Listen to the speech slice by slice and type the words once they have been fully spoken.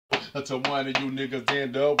until one of you niggas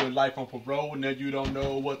end up with life on parole. Now you don't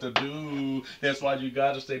know what to do. That's why you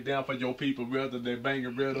gotta stay down for your people rather than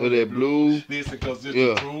banging red or that blue. Listen, cause it's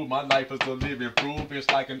the truth. My life is a living proof. It's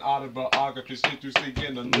like an autobiography, shit you see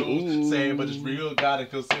in the news. Sad, but it's real. Gotta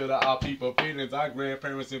consider our people feelings. Our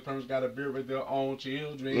grandparents and parents gotta bear with their own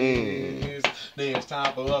children. Then it's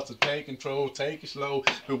time for us to take control, take it slow,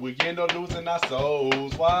 but we end up losing our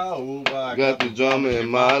souls. Why, oh, why? Got the drama in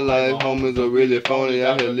my life. Homies are really phony.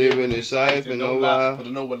 Out here living in shite and no lie. But I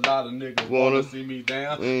know a lot of niggas wanna see me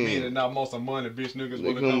down. Meaning I'm on some money, bitch niggas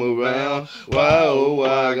wanna come around. Why, oh,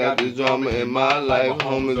 why? I got this drama in my life.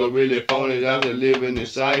 Homies are really phony. Out here living in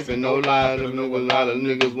shite and no lie. I know a lot of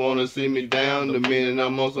niggas wanna see me down. The minute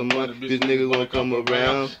I'm on some money, bitch niggas wanna come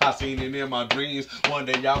around. I seen it in my dreams. One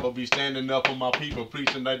day y'all will be standing up for my people,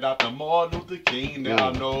 preaching like Dr. Martin Luther King. Now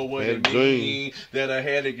I know what it means. That I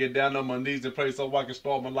had to get down on my knees and pray so I can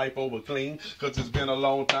start my life over clean. Cause it's been a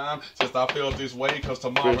long time since I felt this way. Cause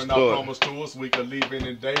tomorrow not promised to us we could leave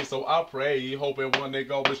any day. So I pray, hoping one day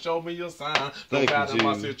God will show me a sign. No matter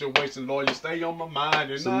my situation, Lord, you stay on my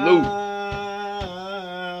mind. And I'm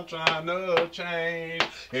trying to change.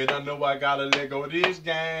 And I know I gotta let go of this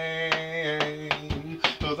game.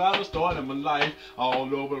 Cause I was starting my life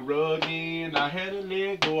all over again. I had to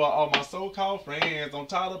let go of all my so-called friends. I'm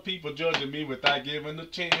tired of people judging me without giving a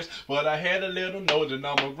chance. But I had to let them know that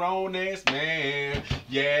I'm a grown-ass man.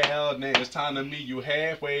 Yeah, now it's time to meet you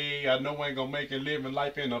halfway. I know I ain't gonna make it living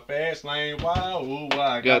life in a fast lane. Wow, ooh,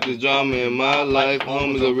 I got this drama in my life.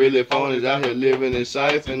 Homies are really phonies out here living in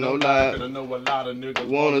shite and no lie. I know a lot of niggas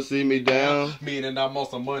wanna see me down. Meaning I'm on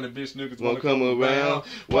some money, bitch niggas wanna come around.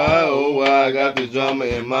 Why, oh, why? I got this drama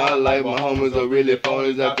in my life. My homies are really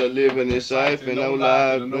phonies out there living in shite and no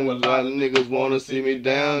lie. I know a lot of niggas wanna see me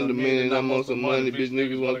down. The minute I'm on some money, bitch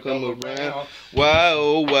niggas wanna come around. Why,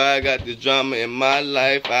 oh, why? I got this drama in my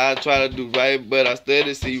life. I try to do right, but I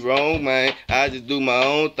steady see wrong, man. I just do my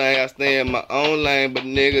own thing. I stay in my own lane, but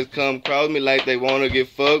niggas come cross me like they wanna get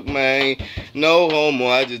fucked, man. No homo,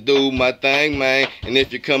 I just do my thing, man. And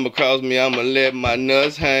if you come across me, I'ma let my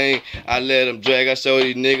nuts hang. I let them drag. I show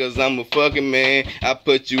these niggas I'm a fucking man. I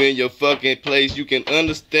put you in your fucking place. You can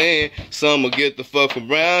understand. Some will get the fuck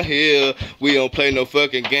from around here. We don't play no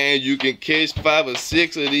fucking game. You can catch 5 or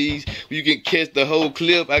 6 of these. You can catch the whole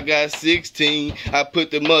clip. I got 16. I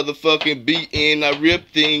put the motherfucking beat in. I rip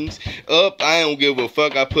things up. I don't give a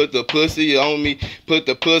fuck. I put the pussy on me. Put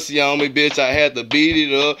the pussy on me, bitch. I had to beat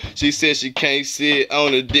it up. She said she can't sit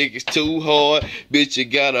on the dick. It's too hard. Bitch, you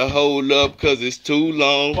gotta hold up cause it's too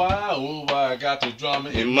long. Wow, ooh, I got the drama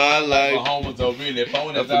in my life. My homies are really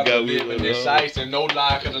phonies out there living in shite and no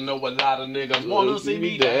lie. Cause I know a lot of niggas wanna see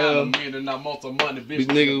me down. And I'm on some money, bitch. These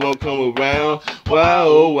niggas won't come around. Wow,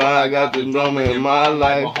 oh, why? I got the drama in my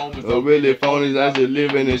life. Are really phonies out here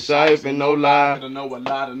living in shite and no lie. Cause I know a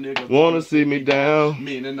lot of niggas wanna see me down.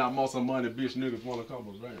 Meaning I'm on some money, bitch. Niggas wanna come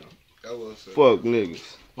around. Fuck niggas.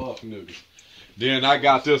 Fuck niggas. Then I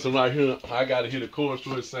got this one right here. I gotta hear the chorus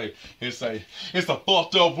to it say, it's a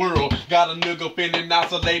fucked up world. Got a nigga feeling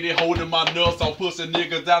isolated, holding my nuts on pussy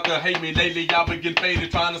niggas out there hate me lately. Y'all been getting faded,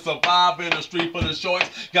 trying to survive in the street for the shorts.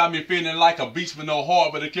 Got me feeling like a beast with no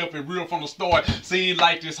heart, but it kept it real from the start. Seemed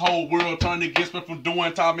like this whole world turned against me from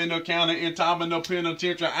doing time in the county and time in the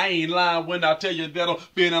penitentiary. I ain't lying when I tell you that I'm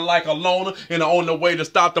feeling like a loner. And the only way to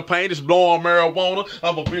stop the pain is blowing marijuana.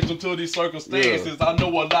 I'm a victim to these circumstances. I know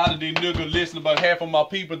a lot of these niggas listening, but half of my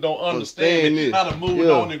people don't understand it. How to move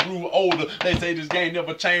on and grew older. They say this game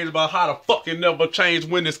never changed, but how the fuck it never changed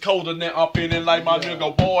when it's colder? Now I'm feeling like my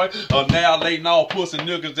nigga boy. Now laying all pussy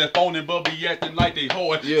niggas that phony but be acting like they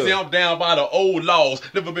hard. See, I'm down by the old laws.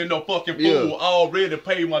 Never been no fucking fool. Already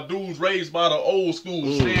paid my dues, raised by the old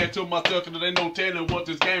school. Saying to myself, there ain't no telling what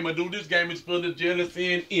this game I do. This game is full of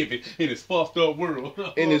jealousy and envy in this fucked up world.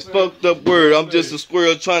 In this fucked up world, I'm just a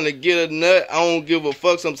squirrel trying to get a nut. I don't give a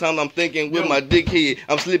fuck. Sometimes I'm thinking with my dick head.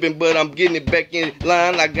 I'm slipping, but I'm getting it back in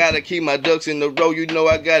line. I gotta keep my ducks in the row. You know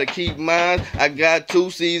I gotta keep mine. I got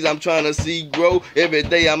 2 seeds I'm trying to see grow. Every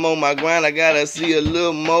day I'm on my grind. I gotta see a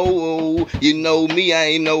little more. You know me, I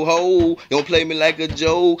ain't no hoe. Don't play me like a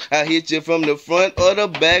joke. I hit you from the front or the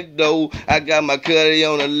back door. I got my cutty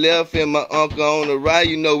on the left and my uncle on the right.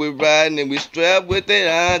 You know we riding and we strapped with it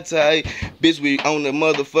on tight. Bitch, we on the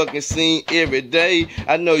motherfucking scene every day.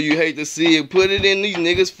 I know you hate to see it, put it in these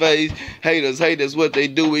niggas' face. Haters, what they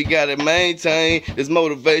do, we gotta maintain. This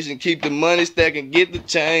motivation, keep the money stack and get the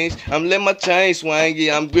change. I'm letting my chain swing,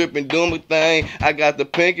 yeah, I'm gripping, doing my thing. I got the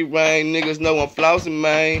pinky ring, niggas know I'm flossing,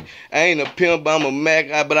 man. I ain't a pimp, I'm a Mac,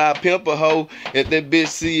 but I pimp a hoe. If that bitch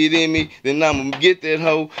see it in me, then I'ma get that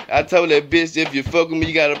hoe. I told that bitch, if you fuck with me,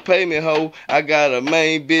 you gotta pay me, hoe. I got a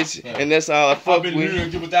main bitch, and that's all I fuck with. I've been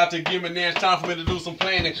hearing you without to give me now. It's time for me to do some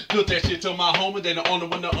planning. Put that shit to my homie, they the only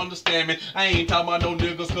one to understand me. I ain't talking about no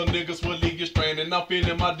niggas, cause niggas will leave you stranded. I'm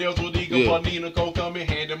feeling my deals with ego, but Nina go come in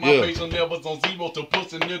hand. And my patient levels on zero to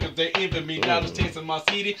pussy niggas, they envy me. Now it's testing my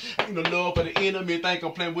city. Ain't no love for the enemy. Think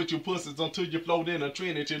I'm playing with you pussies until you float in a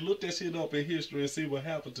trinity. Look that shit up in history and see what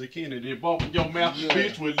happened to Kennedy. Bumping your mouth,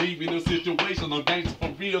 bitch, we're leaving the situation. I'm gangster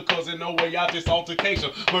for real, cause there's no way out this altercation.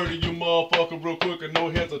 Murder you motherfucker real quick and no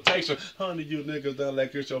hesitation. Honey, you niggas that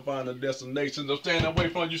like it's your final destination. I'm staying away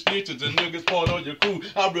from you snitches and niggas part of your crew.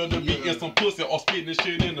 I'd rather be in some pussy or spitting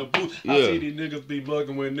shit in the booth. I see these niggas be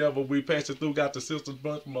bugging whenever we pass it through. Got the sisters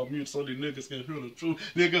burnt from my mute so these niggas can hear the truth.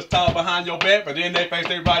 Niggas talk behind your back, but then they face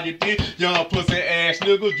they ride your dick. Young pussy ass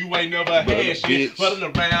niggas, you ain't never had shit. Running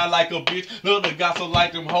around like a bitch. Little gossip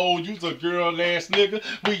like them hoes. You's a girl ass nigga.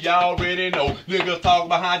 We already know. Niggas talk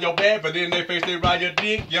behind your back, but then they face they ride your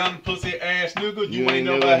dick. Young pussy ass nigga, you ain't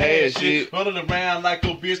never had shit. Running around like a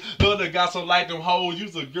bitch. Little gossip like them hoes.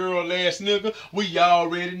 You's a girl ass nigga. We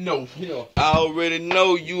already know. I already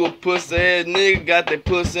know you a pussy ass nigga. Got that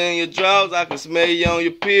pussy in your drawers. I can smell you on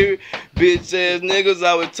your period. Bitch ass niggas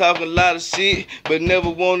always talking a lot of shit, but never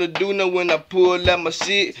wanna do no when I pull out my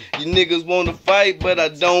shit. You niggas wanna fight, but I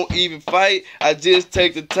don't even fight. I just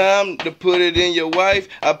take the time to put it in your wife.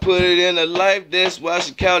 I put it in her life, that's why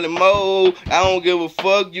she call it M.O.E. I don't give a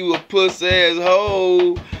fuck, you a pussy ass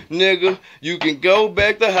hoe. Nigga, you can go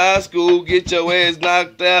back to high school, get your ass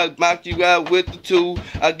knocked out, knock you out with the two.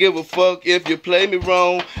 I give a fuck if you play me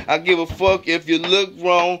wrong. I give a fuck if you look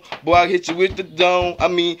wrong. Boy, I hit you with the dome. I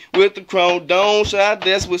mean, with the chrome. Don't shot,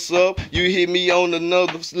 that's what's up. You hit me on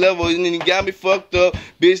another level and then you got me fucked up.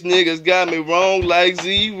 Bitch niggas got me wrong like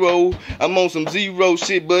zero. I'm on some zero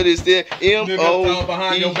shit, but it's that M.O.E. Niggas talk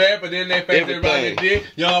behind your back, but then they face they ride your dick.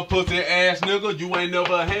 Young pussy ass nigga, you ain't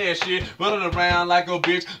never had shit. Running around like a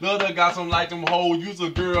bitch. None got some like them hoes. You's a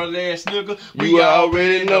girl ass nigga. We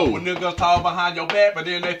already know. Niggas talk behind your back, but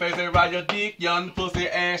then they face they ride your dick. Young pussy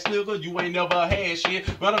ass nigga, you ain't never had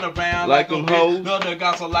shit. Running around like them hoes. None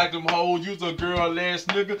got some like them hoes. You's a girl ass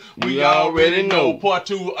nigga. We already know. Part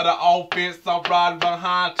 2 of the offense. I'm riding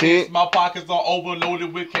behind tents. My pockets are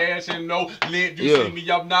overloaded with cash and no lint. You see me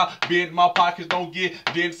up now, bent my pockets don't get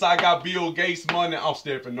dense. I got Bill Gates money. I'm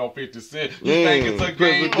stepping on 50 cents. You think it's a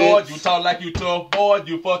game, boy? You talk like you tough, boy.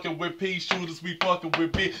 You fucking with pea shooters, we fucking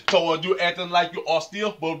with big toys. You acting like you are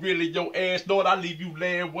still, but really your ass, Lord, I leave you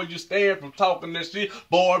laying where you stand from talking that shit.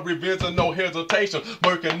 Boy, revenge and no hesitation.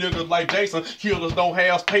 Murking niggas like Jason. Killers don't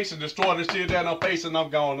have patience. Destroy the shit that I'm facing. I'm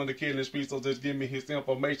gone on the killing street, so just give me his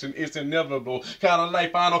information. It's inevitable. Kind of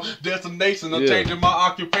like final destination. I'm changing my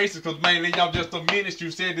occupation, cause mainly I'm just a menace. You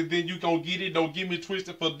said it, then you gon' get it. Don't get me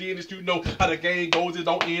twisted for dentist. You know how the game goes. It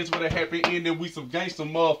don't end with a happy ending. We some gangster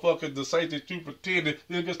motherfuckers to say that you pretending.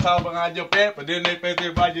 Niggas talk behind your back, but then they face they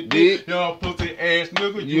ride your dick. Young pussy ass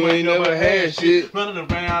nigga, you ain't never had shit. Running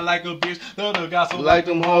around like a bitch. None got some like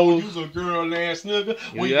them hoes. You's a girl ass nigga.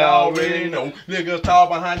 We already know. Niggas talk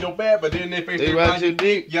behind your back, but then they face they ride your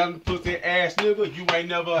dick. Young pussy ass nigga, you ain't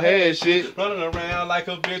never had shit. Running around like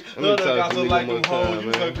a bitch. None got some like them hoes.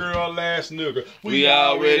 You's a girl ass nigga. We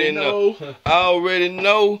already know. I already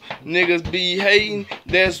know. Niggas be hating.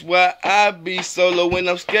 That's why I be solo when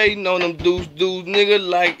I'm skating on them dudes, nigga.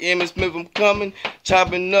 Like M.O.E. Smith, I'm coming.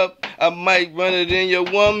 Chopping up, I might run it in your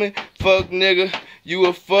woman. Fuck nigga, you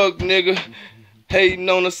a fuck nigga. Hating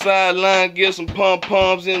on the sideline, get some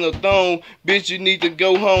pom-poms in the thong. Bitch, you need to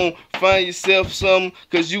go home. Find yourself something,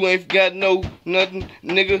 cause you ain't got nothing,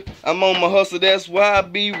 nigga. I'm on my hustle, that's why I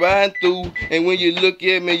be riding through. And when you look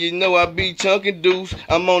at me, you know I be chunking deuce.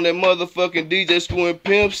 I'm on that motherfucking DJ screwing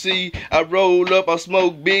Pimp C. I roll up, I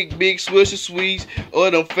smoke big Swisher Sweets. Or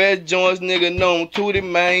them fat joints, nigga, know I'm Tootie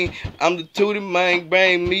Man. I'm the Tootie Man,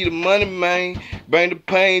 bring me the money, man. Bring the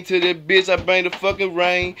pain to that bitch, I bring the fucking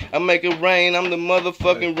rain. I make it rain, I'm the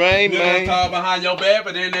motherfucking rain, man. Niggas talk behind your back,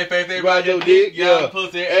 but then they face they ride your dick. Young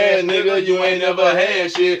pussy ass nigga, you ain't never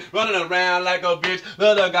had shit. Running around like a bitch.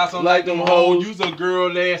 None got some like them hoes. You's a girl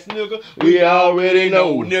ass nigga. We already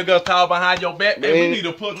know. Niggas talk behind your back, man. We need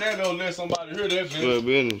to put that on, let somebody hear that bitch.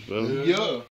 Business, bro. Yeah.